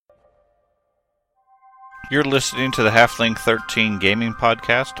You're listening to the Halfling 13 Gaming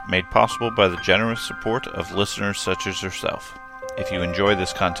Podcast, made possible by the generous support of listeners such as yourself. If you enjoy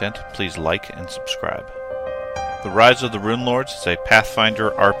this content, please like and subscribe. The Rise of the Rune Lords is a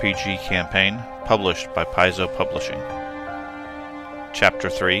Pathfinder RPG campaign published by Paizo Publishing. Chapter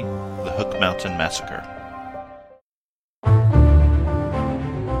 3, The Hook Mountain Massacre.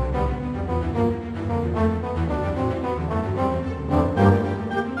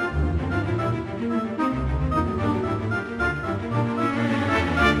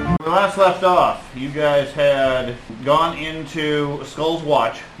 Last left off, you guys had gone into Skull's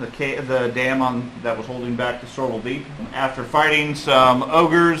Watch, the dam that was holding back the Sorrel Deep. After fighting some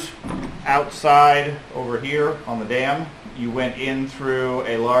ogres outside over here on the dam, you went in through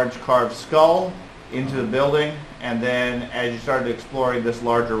a large carved skull into the building, and then as you started exploring this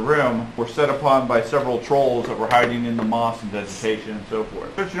larger room, were set upon by several trolls that were hiding in the moss and vegetation and so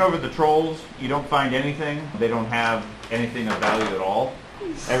forth. Searching over the trolls, you don't find anything. They don't have anything of value at all.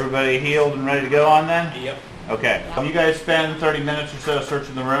 Everybody healed and ready to go on then? Yep. Okay. You guys spend 30 minutes or so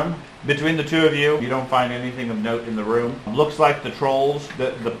searching the room. Between the two of you, you don't find anything of note in the room. Looks like the trolls,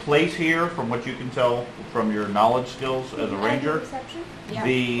 the place here, from what you can tell from your knowledge skills as a ranger,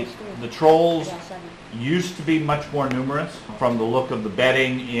 the trolls used to be much more numerous from the look of the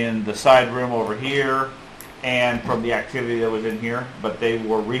bedding in the side room over here and from the activity that was in here, but they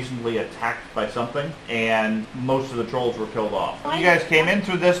were recently attacked by something, and most of the trolls were killed off. You guys came in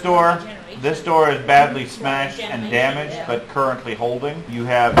through this door. This door is badly smashed and damaged, but currently holding. You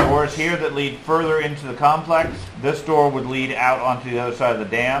have doors here that lead further into the complex. This door would lead out onto the other side of the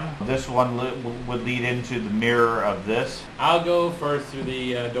dam. This one would lead into the mirror of this. I'll go first through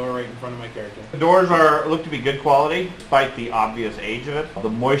the door right in front of my character. The doors look to be good quality, despite the obvious age of it. The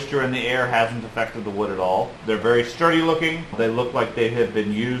moisture in the air hasn't affected the wood at all. They're very sturdy looking. They look like they have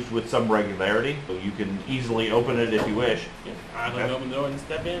been used with some regularity, so you can easily open it if you wish. Yep. I'm going to open the door and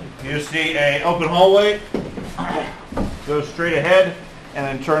step in. You see an open hallway, goes straight ahead, and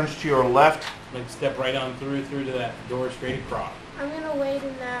then turns to your left. Like step right on through to that door straight across. I'm going to wait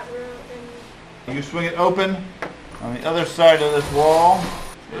in that room. You swing it open. On the other side of this wall,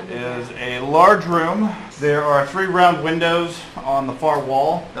 it is a large room. There are 3 round windows on the far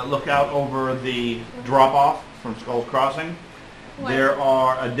wall that look out over the drop-off from Skull's Crossing. There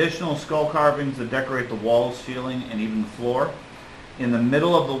are additional skull carvings that decorate the walls, ceiling, and even the floor. In the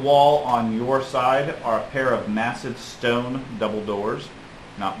middle of the wall on your side are a pair of massive stone double doors,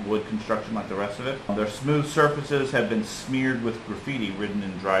 not wood construction like the rest of it. Their smooth surfaces have been smeared with graffiti written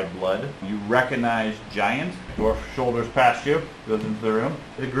in dried blood. You recognize Giant. Dwarf shoulders past you, goes into the room.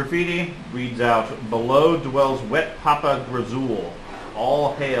 The graffiti reads out, "Below dwells Wet Papa Grazul.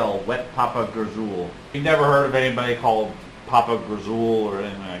 All hail Wet Papa Grazul." You never heard of anybody called Papa Grazul or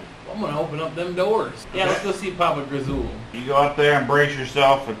anything like that. I'm going to open up them doors. Yeah, let's go see Papa Grazul. You go up there and brace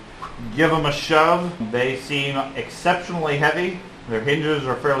yourself and give them a shove. They seem exceptionally heavy. Their hinges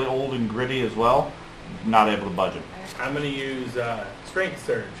are fairly old and gritty as well. Not able to budge them. I'm going to use Strength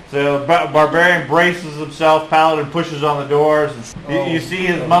Surge. So Barbarian braces himself, Paladin pushes on the doors. And you see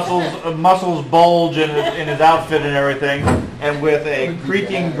his muscles bulge in his outfit and everything. And with a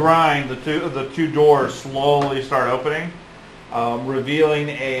creaking grind, the two doors slowly start opening, revealing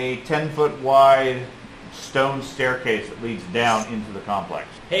a 10-foot wide stone staircase that leads down into the complex.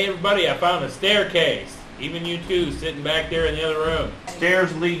 Hey everybody, I found a staircase. Even you two sitting back there in the other room.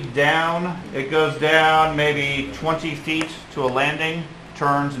 Stairs lead down. It goes down maybe 20 feet to a landing,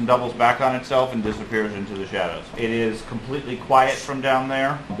 turns and doubles back on itself and disappears into the shadows. It is completely quiet from down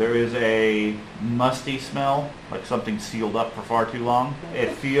there. There is a musty smell, like something sealed up for far too long. It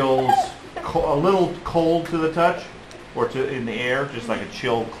feels a little cold to the touch, or in the air, just like a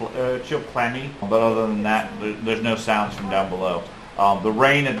chill clammy. But other than that, there's no sounds from down below. The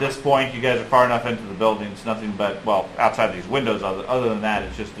rain at this point, you guys are far enough into the building, it's nothing but, well, outside these windows, other than that,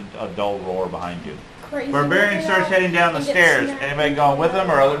 it's just a dull roar behind you. Crazy. Barbarian starts heading down the stairs. Anybody going with him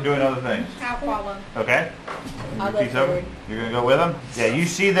or doing other things? I'll follow. Okay. I'll go forward. You're going to go with them? Yeah, you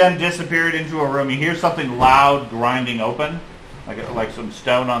see them disappear into a room. You hear something loud grinding open, like some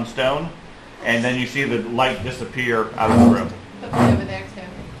stone on stone, and then you see the light disappear out of the room. Okay, over there too.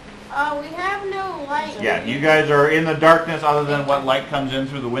 We have no light. Yeah, you guys are in the darkness other than what light comes in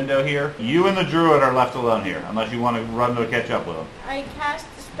through the window here. You and the druid are left alone here, unless you want to run to catch up with them. I cast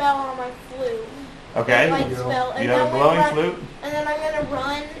a spell on my flute. Okay. Light spell. You have a glowing flute? And then I'm going to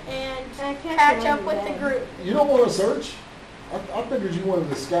run and catch up with the group. You don't want to search? I figured you wanted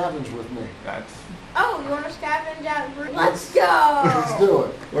to scavenge with me. That's... Oh, you want to scavenge out group? Let's go! Let's do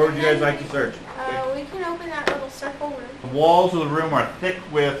it. Where would you guys like to search? We can open that little circle room. The walls of the room are thick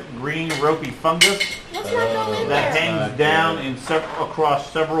with green ropey fungus. Let's Let's not go in that there. hangs down in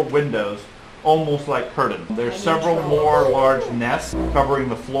across several windows, almost like curtains. There's several more large nests covering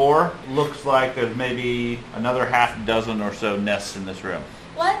the floor. Looks like there's maybe another half dozen or so nests in this room.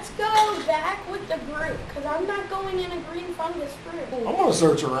 Let's go back with the group, because I'm not going in a green fungus room. I'm gonna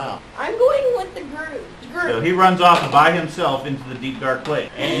search around. I'm going with the group. So he runs off by himself into the deep dark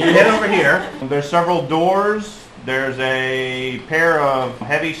place. And you head over here. There's several doors. There's a pair of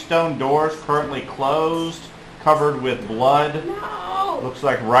heavy stone doors currently closed, covered with blood. No. Looks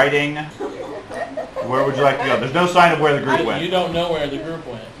like writing. Where would you like to go? There's no sign of where the group You went. don't know where the group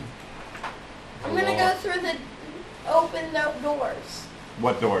went. I'm going to go through the open doors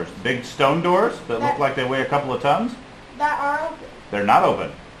What doors? Big stone doors that look like they weigh a couple of tons? that are open. They're not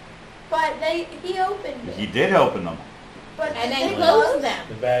open. But he opened it. He did open them. But And did then they close them.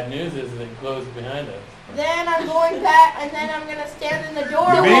 The bad news is that it closed behind us. Then I'm going back, and then I'm going to stand in the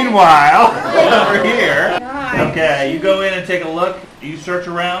doorway. Meanwhile, over here. God. Okay, you go in and take a look. You search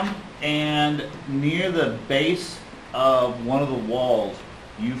around, and near the base of one of the walls,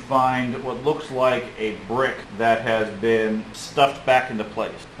 you find what looks like a brick that has been stuffed back into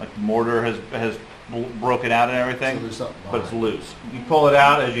place. Like the mortar has broken out and So everything, there's something but it's behind. loose. You pull it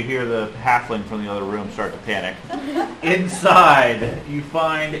out as you hear the halfling from the other room start to panic. Inside, you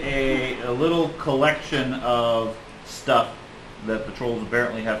find a little collection of stuff that the trolls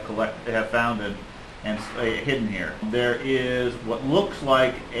apparently have found and hidden here. There is what looks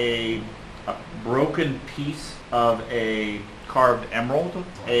like a broken piece of a carved emerald,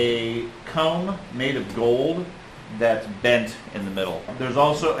 a comb made of gold that's bent in the middle. There's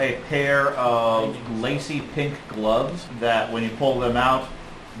also a pair of lacy pink gloves that when you pull them out,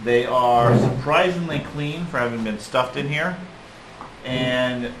 they are surprisingly clean for having been stuffed in here.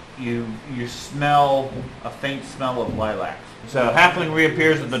 And you smell a faint smell of lilacs. So Halfling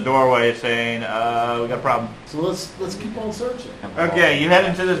reappears in the doorway saying, we got a problem. So let's keep on searching. Okay, you head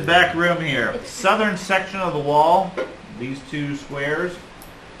into this back room here. Southern section of the wall, these two squares,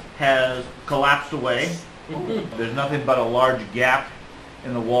 has collapsed away. There's nothing but a large gap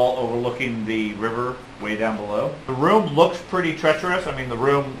in the wall overlooking the river way down below. The room looks pretty treacherous. I mean, the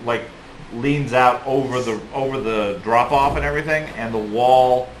room like leans out over the drop off and everything, and the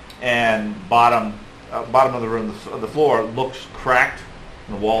wall and bottom of the room, the floor looks cracked.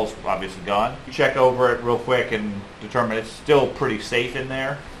 And the wall's obviously gone. You check over it real quick and determine it's still pretty safe in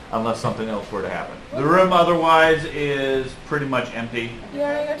there, unless something else were to happen. The room otherwise is pretty much empty. You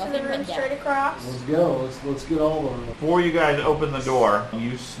want to go to the room straight across? Let's go. Let's get all of them. Before you guys open the door,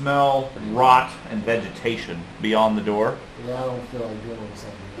 you smell rot and vegetation beyond the door. Yeah, I don't feel like doing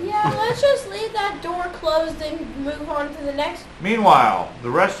something. Yeah, let's just leave that door closed and move on to the next. Meanwhile,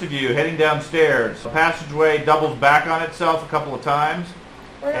 the rest of you heading downstairs. The passageway doubles back on itself a couple of times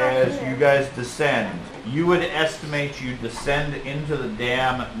We're not as in you there. guys descend. You would estimate you descend into the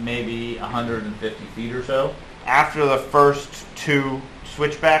dam maybe 150 feet or so. After the first two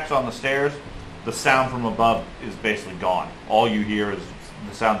switchbacks on the stairs, the sound from above is basically gone. All you hear is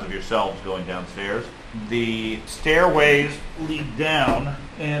the sounds of yourselves going downstairs. The stairways lead down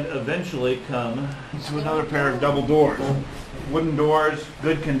and eventually come to another pair of double doors. Wooden doors,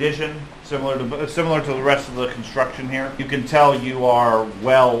 good condition, similar to the rest of the construction here. You can tell you are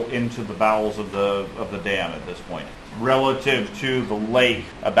well into the bowels of the dam at this point, relative to the lake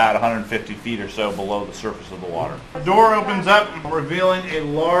about 150 feet or so below the surface of the water. The door opens up, revealing a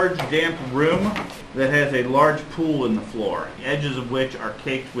large damp room that has a large pool in the floor, the edges of which are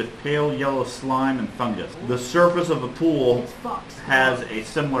caked with pale yellow slime and fungus. The surface of the pool has a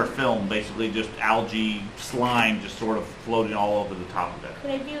similar film, basically just algae slime just sort of floating all over the top of it.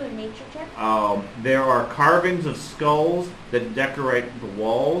 Could I do a nature check? There are carvings of skulls that decorate the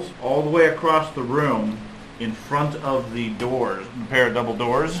walls all the way across the room. In front of the doors, a pair of double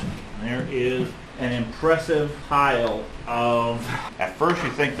doors, there is an impressive pile of, at first you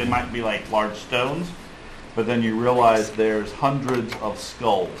think they might be like large stones, but then you realize there's hundreds of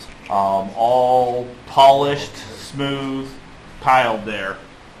skulls, all polished, smooth, piled there.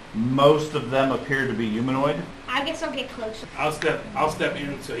 Most of them appear to be humanoid. I guess I'll get closer. I'll step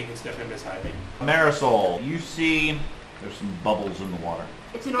in so he can step in beside me. Marisol, you see there's some bubbles in the water.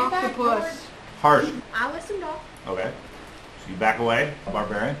 It's an octopus. Harsh. I listened off. Okay. So you back away,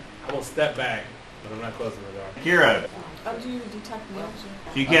 barbarian. I will step back, but I'm not closing the door. Kira, I'll do detect magic.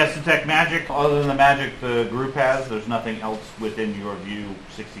 so you cast detect magic. Other than the magic the group has, there's nothing else within your view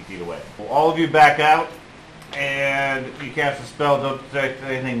 60 feet away. Well, all of you back out, and you cast a spell, don't detect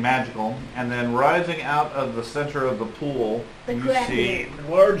anything magical, and then rising out of the center of the pool, The you Kraken. see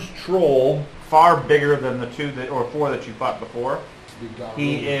a large troll, far bigger than the four that you fought before. be gone.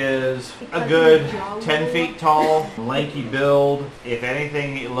 He is a Because good he's jolly. 10 feet tall, lanky build. If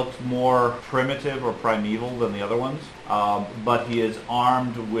anything, he looks more primitive or primeval than the other ones. But he is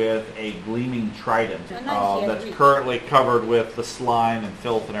armed with a gleaming trident that's currently covered with the slime and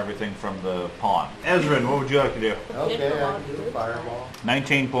filth and everything from the pond. Ezrin, what would you like to do? Okay, I can do a fireball.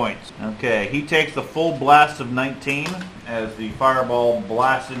 19 points. Okay, he takes the full blast of 19 as the fireball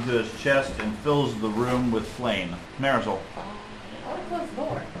blasts into his chest and fills the room with flame. Marisol.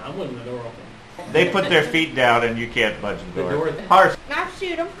 I'm leaving the door open. They put their feet down and you can't budge the The door. door. Harsh, Now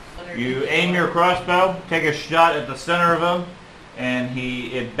shoot him. you aim your crossbow, take a shot at the center of him, and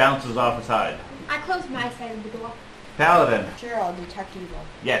it bounces off his hide. I closed my side of the door. Paladin. Sure, I'll detect evil.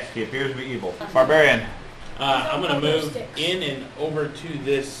 Yes, he appears to be evil. Barbarian. I'm gonna move Sticks. in and over to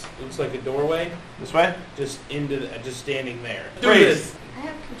this. Looks like a doorway. This way? Just just standing there. Do Freeze. this. I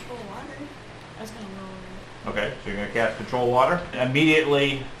have control water. I was gonna roll Okay, so you're going to cast Control Water.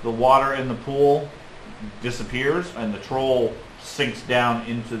 Immediately, the water in the pool disappears, and the troll sinks down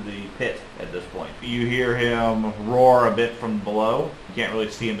into the pit at this point. You hear him roar a bit from below. You can't really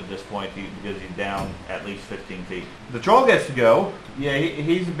see him at this point because he's down at least 15 feet. The troll gets to go. Yeah,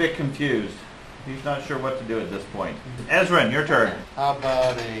 he's a bit confused. He's not sure what to do at this point. Ezrin, your turn. How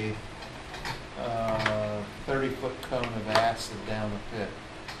about a 30-foot cone of acid down the pit?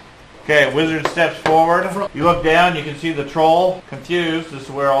 Okay, wizard steps forward. You look down, you can see the troll. Confused, this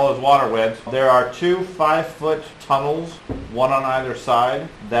is where all his water went. There are 2 5-foot tunnels, one on either side,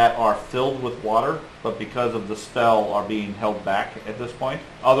 that are filled with water, but because of the spell are being held back at this point.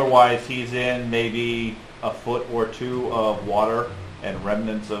 Otherwise, he's in maybe a foot or 2 of water and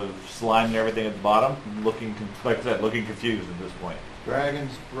remnants of slime and everything at the bottom. Looking, like I said, looking confused at this point.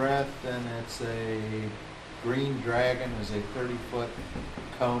 Dragon's breath, and it's a green dragon, is a 30-foot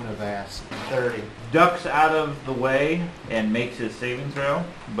cone of acid. 30. Ducks out of the way and makes his saving throw,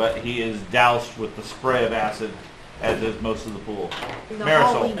 but he is doused with the spray of acid, as is most of the pool.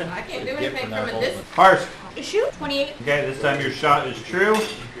 Marisol. I can't do anything from it this. Harsh. Shoot. 28. Okay, this time your shot is true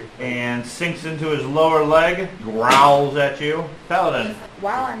and sinks into his lower leg, growls at you. Paladin.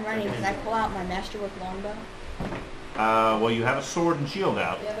 While I'm running, can I pull out my masterwork longbow? Well, you have a sword and shield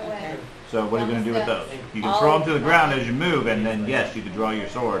out. The other way. So what are you going to do with those? You can throw them to the ground as you move, and then, yes, you can draw your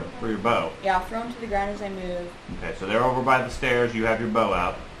sword for your bow. Yeah, I'll throw them to the ground as I move. Okay, so they're over by the stairs. You have your bow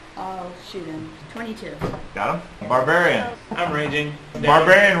out. I'll shoot him. 22. Got him? Barbarian. I'm raging.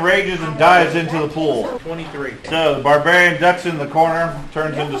 Barbarian rages and dives into the pool. 23. So the barbarian ducks in the corner,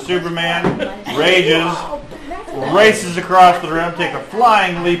 turns into Superman, rages, races across the room, takes a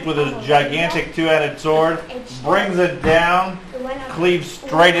flying leap with his gigantic 2-handed sword, brings it down, cleaves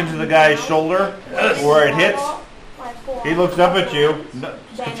straight into the guy's shoulder, where it hits. He looks up at you.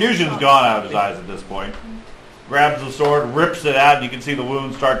 Confusion's gone out of his eyes at this point. Grabs the sword, rips it out, and you can see the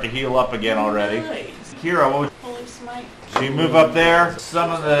wounds start to heal up again already. Kira, what would Holy smite. so you move up there,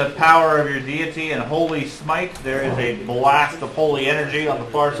 summon the power of your deity and Holy Smite. There is a blast of holy energy on the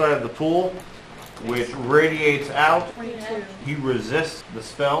far side of the pool, which radiates out. 22. He resists the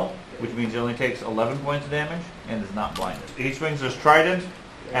spell, which means he only takes 11 points of damage and is not blinded. He swings his trident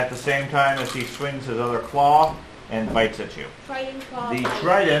at the same time as he swings his other claw and bites at you. Trident claw. The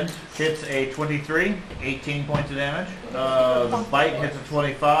trident hits a 23, 18 points of damage. The bite hits a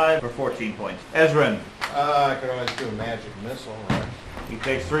 25 for 14 points. Ezrin. I could always do a magic missile, right? He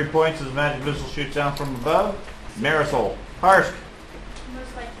takes 3 points as the magic missile shoots down from above. Marisol. Harsk.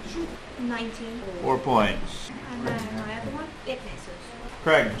 Most likely shoot. 19. 4 points. And then my other one, it misses.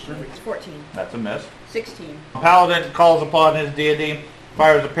 Craig. It's 14. That's a miss. 16. Paladin calls upon his deity,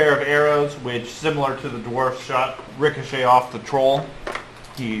 fires a pair of arrows, which, similar to the dwarf shot, ricochet off the troll.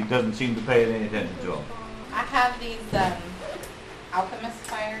 He doesn't seem to pay any attention to him. I have these alchemist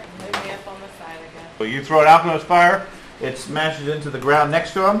fire. Move me up on the side, I guess. So you throw an alchemist fire, it smashes into the ground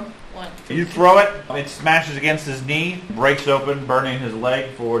next to him. One. You throw it, it smashes against his knee, breaks open, burning his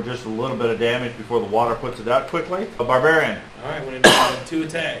leg for just a little bit of damage before the water puts it out quickly. A barbarian. Alright, we're going to do 2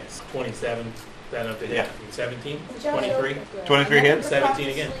 attacks. 27. That enough to hit. Yeah. 17. 23. 23 hits. 17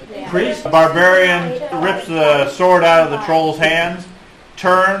 again. Priest. Barbarian rips the sword out of the troll's hands,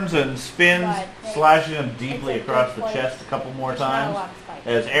 turns and spins, slashing him deeply across the chest a couple more times.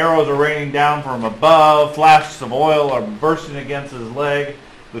 As arrows are raining down from above, flashes of oil are bursting against his leg.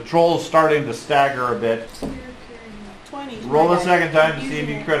 The troll's starting to stagger a bit. 20. Roll the second time to see if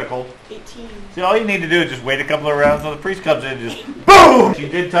you critical. 18. See, all you need to do is just wait a couple of rounds when the priest comes in and just BOOM! You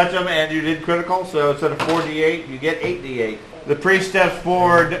did touch him and you did critical, so instead of 4d8, you get 8d8. The priest steps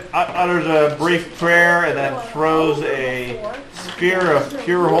forward, utters a brief prayer, and then throws a spear of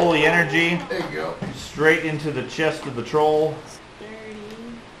pure holy energy There you go. straight into the chest of the troll.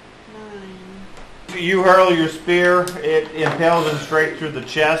 You hurl your spear, it impales him straight through the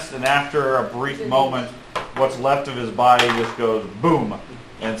chest, and after a brief moment, what's left of his body just goes boom,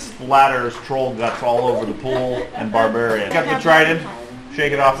 and splatters troll guts all over the pool and barbarian. Got the trident,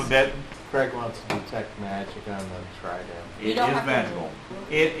 shake it off a bit. Craig wants to detect magic on the trident. It is magical.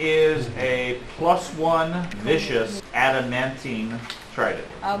 It is a +1 vicious adamantine trident.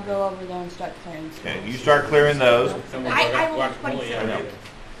 I'll go over there and start clearing stuff. Okay, you start clearing those. I will Guacamole, I know. either.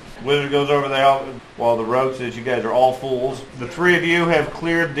 Wizard goes over there while the rogue says you guys are all fools. The three of you have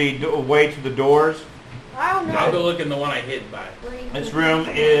cleared the way to the doors. I don't know. I'll go look in the one I hid by. This room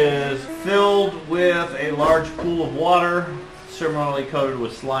is filled with a large pool of water, similarly coated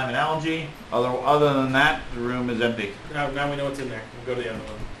with slime and algae. Other than that, the room is empty. Now we know what's in there. We'll go to the other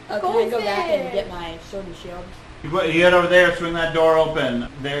one. Can I go back and get my sword and shield? You head over there, swing that door open.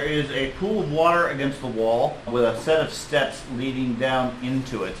 There is a pool of water against the wall with a set of steps leading down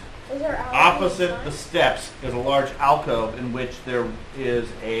into it. Is there algae Opposite inside? the steps is a large alcove in which there is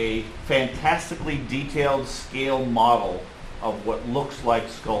a fantastically detailed scale model of what looks like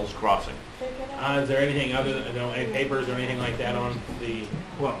Skull's Crossing. Check it out. Is there anything other than any papers or anything like that on the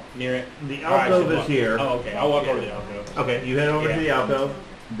Well, near it? the Or I should alcove is walk- here. Oh, okay. I'll walk over to the alcove. Okay, you head over Yeah. to the alcove.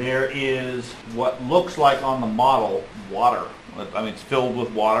 There is what looks like on the model water. I mean, it's filled with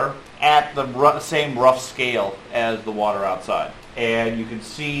water at the same rough scale as the water outside. And you can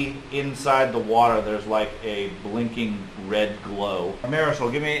see inside the water there's like a blinking red glow. Marisol,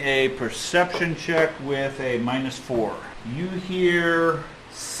 give me a perception check with a -4. You hear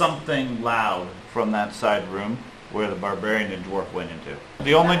something loud from that side room where the barbarian and dwarf went into.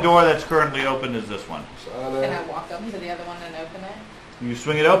 The only door that's currently open is this one. Can I walk up to the other one and open it? You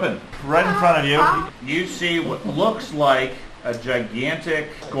swing it open. Right in front of you, you see what looks like a gigantic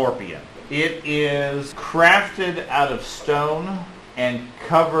scorpion. It is crafted out of stone and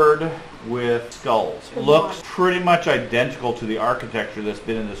covered with skulls. It looks pretty much identical to the architecture that's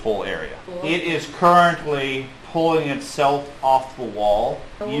been in this whole area. It is currently pulling itself off the wall.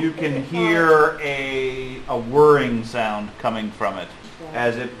 You can hear a whirring sound coming from it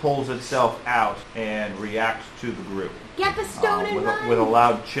as it pulls itself out and reacts to the group. Get the stone and run. with a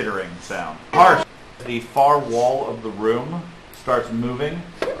loud chittering sound. Harsh. The far wall of the room starts moving,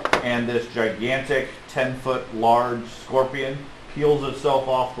 and this gigantic 10-foot large scorpion peels itself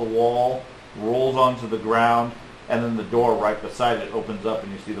off the wall, rolls onto the ground, and then the door right beside it opens up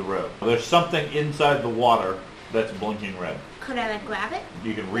and you see the road. There's something inside the water that's blinking red. Could I like grab it?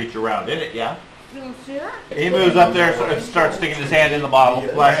 You can reach around in it, yeah? You can see that? He moves up there and starts sticking his hand in the bottle,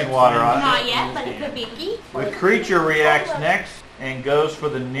 splashing water on it. Not yet, but it could be key. The creature reacts next and goes for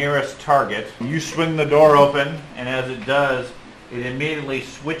the nearest target. You swing the door open, and as it does, it immediately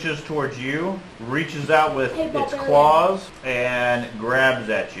switches towards you, reaches out with its claws, and grabs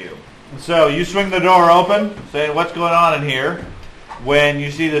at you. So you swing the door open, saying, "What's going on in here?" When you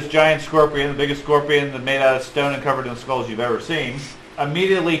see this giant scorpion, the biggest scorpion that's made out of stone and covered in skulls you've ever seen,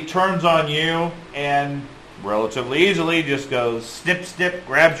 immediately turns on you and relatively easily just goes snip, snip,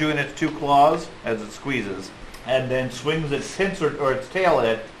 grabs you in its two claws as it squeezes, and then swings its pincer or its tail at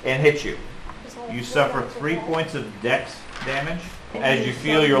it and hits you. You suffer 3 points of dex damage. As you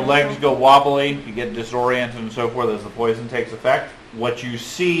feel your legs go wobbly, you get disoriented and so forth as the poison takes effect. What you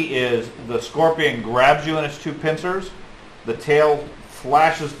see is the scorpion grabs you in its two pincers, the tail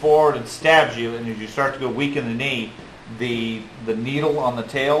flashes forward and stabs you, and as you start to go weak in the knee, the needle on the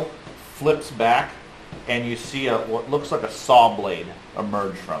tail flips back, and you see what looks like a saw blade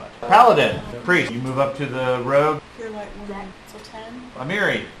emerge from it. Paladin, priest, you move up to the rogue. You're like 1, so 10.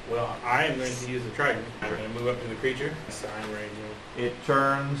 Amiri, Well, I am going to use the trident. I'm going to move up to the creature. So I'm ready to it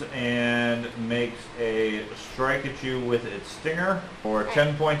turns and makes a strike at you with its stinger for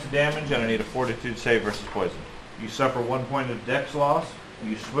 10 points of damage, and I need a fortitude save versus poison. You suffer 1 point of dex loss.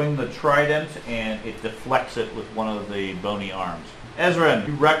 You swing the trident, and it deflects it with one of the bony arms. Ezrin,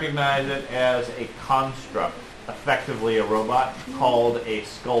 you recognize it as a construct, effectively a robot, called a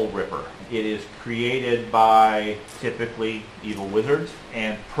Skull Ripper. It is created by typically evil wizards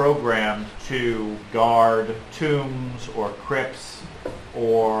and programmed to guard tombs or crypts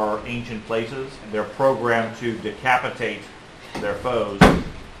or ancient places. They're programmed to decapitate their foes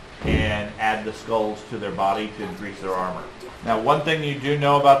and add the skulls to their body to increase their armor. Now, one thing you do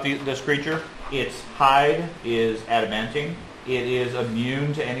know about this creature, its hide is adamantine. It is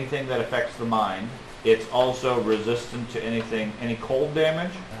immune to anything that affects the mind. It's also resistant to any cold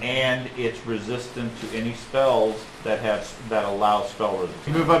damage, and it's resistant to any spells that allow spell resistance.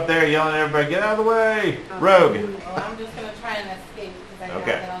 You move up there yelling at everybody, "Get out of the way!" Rogue. Well, I'm just going to try and escape because I know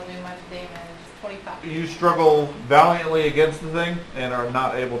Okay. that I'll do much damage. 25. You struggle valiantly against the thing and are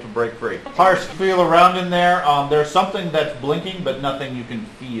not able to break free. Harsh, feel around in there. There's something that's blinking, but nothing you can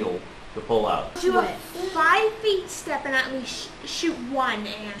feel to pull out. Do a 5 feet step and at least shoot one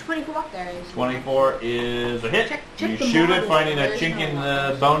and 24. There is 24 is a hit. Check You the shoot it, model. finding a There's chink no in the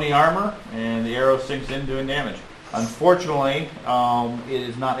models. bony armor, and the arrow sinks in, doing damage. Unfortunately, it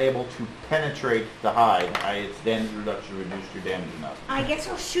is not able to penetrate the hide. Its damage reduction reduced your damage enough. I guess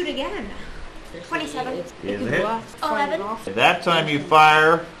I'll shoot again. 27. Is a hit. 11. At that time you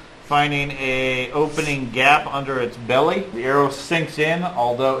fire, finding a opening gap under its belly. The arrow sinks in,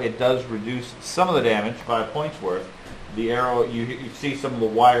 although it does reduce some of the damage, 5 points worth. The arrow, you see some of the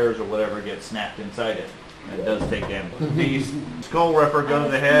wires or whatever get snapped inside it. And it does take damage. The Skull Ripper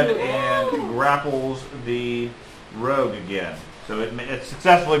goes ahead and grapples the rogue again. So it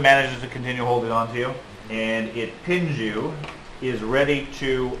successfully manages to continue holding on to you, and it pins you, is ready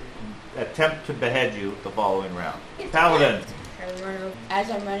to attempt to behead you the following round. Paladin. As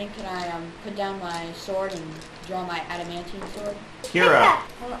I'm running, can I put down my sword and draw my adamantine sword? Kira.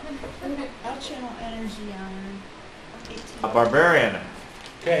 I'll channel energy on 18. A barbarian.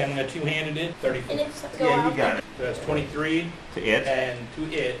 Okay, I'm going to two-handed it, 34. And it's go Yeah, out. you got it. So that's 23 To it. and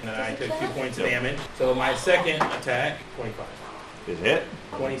to it, and I took 2 points of damage. So my second attack, 25. Is hit.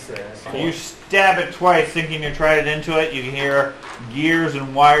 26. You stab it twice, thinking you tried it into it. You can hear gears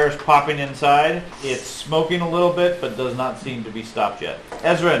and wires popping inside. It's smoking a little bit, but does not seem to be stopped yet.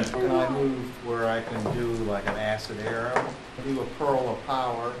 Ezrin. Can I move where I can do like an acid arrow? Do a pearl of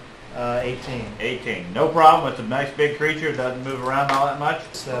power. 18. 18. No problem. It's a nice big creature. It doesn't move around all that much.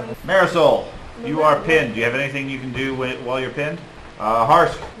 7. Marisol, you are pinned. Do you have anything you can do while you're pinned?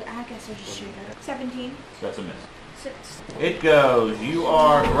 Harsk. I guess I'll just shoot her. 17. That's a miss. 6. It goes. You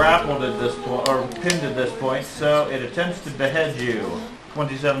are grappled at this point, or pinned at this point, so it attempts to behead you.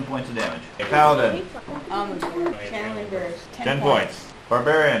 27 points of damage. Paladin, Channeling burst. 10 points.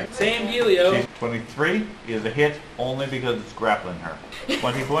 Barbarian, Same dealio. she's 23 is a hit only because it's grappling her.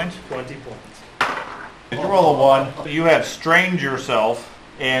 20 points. 20 points. If you roll a 1, you have strained yourself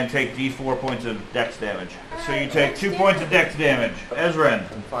and take d4 points of dex damage. So you take 2 points of dex damage.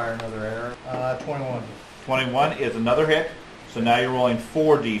 Ezrin, And fire another arrow. 21. 21 is another hit. So now you're rolling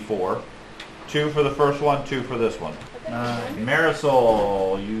 4d4. 2 for the first one, 2 for this one. 9.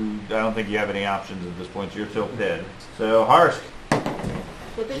 Marisol, I don't think you have any options at this point, so you're still pinned. So Harsk,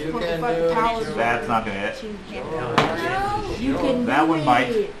 With this You point, can fuck do powers. it. that's not going to hit. No. You can That do one it.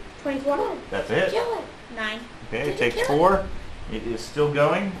 might. 24. That's a hit. Kill it. 9. Okay, it takes 4. It is still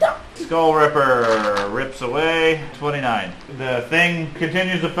going. Skull Ripper rips away. 29. The thing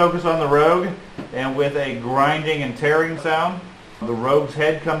continues to focus on the rogue, and with a grinding and tearing sound, the rogue's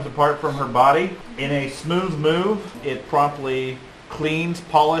head comes apart from her body. In a smooth move, it promptly cleans,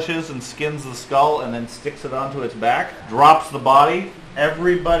 polishes, and skins the skull, and then sticks it onto its back. Drops the body.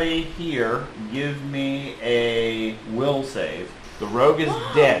 Everybody here, give me a will save. The rogue is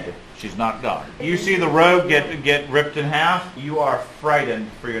dead. She's not gone. You see the rogue get ripped in half. You are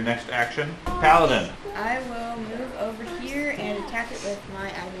frightened for your next action. Paladin. I will move over here and attack it with my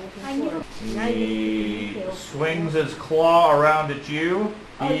adamantine sword. He swings his claw around at you.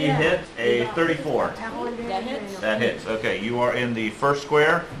 He hits a 34. That hits. That hits. Okay, you are in the first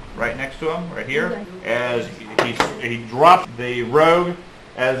square, right next to him, right here. As he drops the rogue,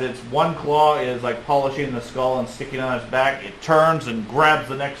 as its one claw is like polishing the skull and sticking on its back, it turns and grabs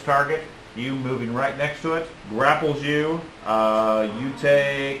the next target. You moving right next to it, grapples you. You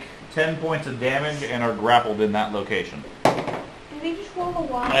take 10 points of damage and are grappled in that location. Did they just roll a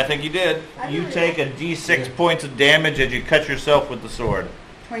 1? I think you did. You take a d6 points of damage as you cut yourself with the sword.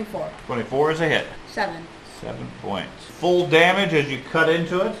 24. 24 is a hit. 7. 7 points. Full damage as you cut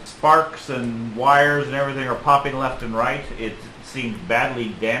into it. Sparks and wires and everything are popping left and right. It seems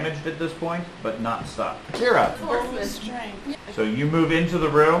badly damaged at this point, but not stopped. Kira. Strength. So you move into the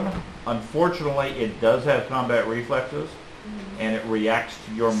room. Unfortunately, it does have combat reflexes, and it reacts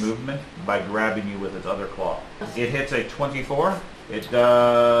to your movement by grabbing you with its other claw. It hits a 24. It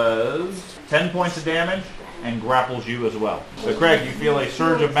does 10 points of damage and grapples you as well. So Craig, you feel a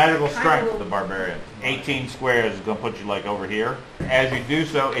surge of magical strength with the barbarian. 18 squares is going to put you like over here. As you do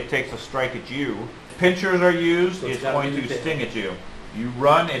so, it takes a strike at you. Pinchers are used. So it's It's gotta going be to the sting at you. You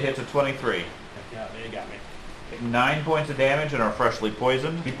run, it hits a 23. Yeah, they got me. 9 points of damage and are freshly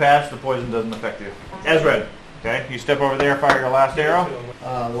poisoned. You pass, the poison doesn't affect you. Ezra, okay, you step over there, fire your last arrow.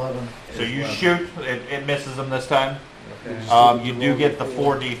 11. So you shoot, it misses him this time. Okay. You do get the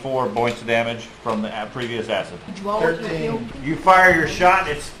 4d4 points of damage from the previous acid. Did you all with your 13. field? You fire your shot,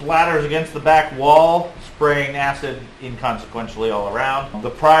 it splatters against the back wall, spraying acid inconsequentially all around.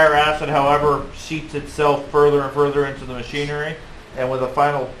 The prior acid, however, seeps itself further and further into the machinery, and with a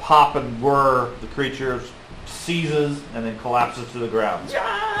final pop and whir, the creature seizes and then collapses to the ground.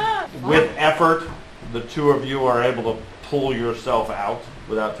 With effort, the two of you are able to pull yourself out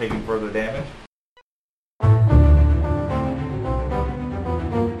without taking further damage.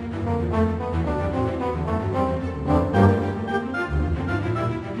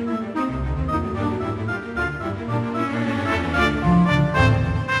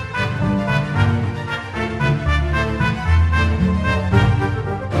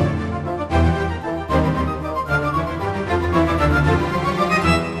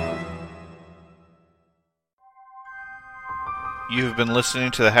 You have been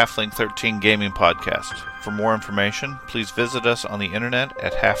listening to the Halfling 13 Gaming Podcast. For more information, please visit us on the internet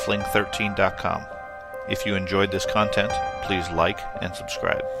at halfling13.com. If you enjoyed this content, please like and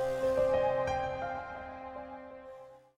subscribe.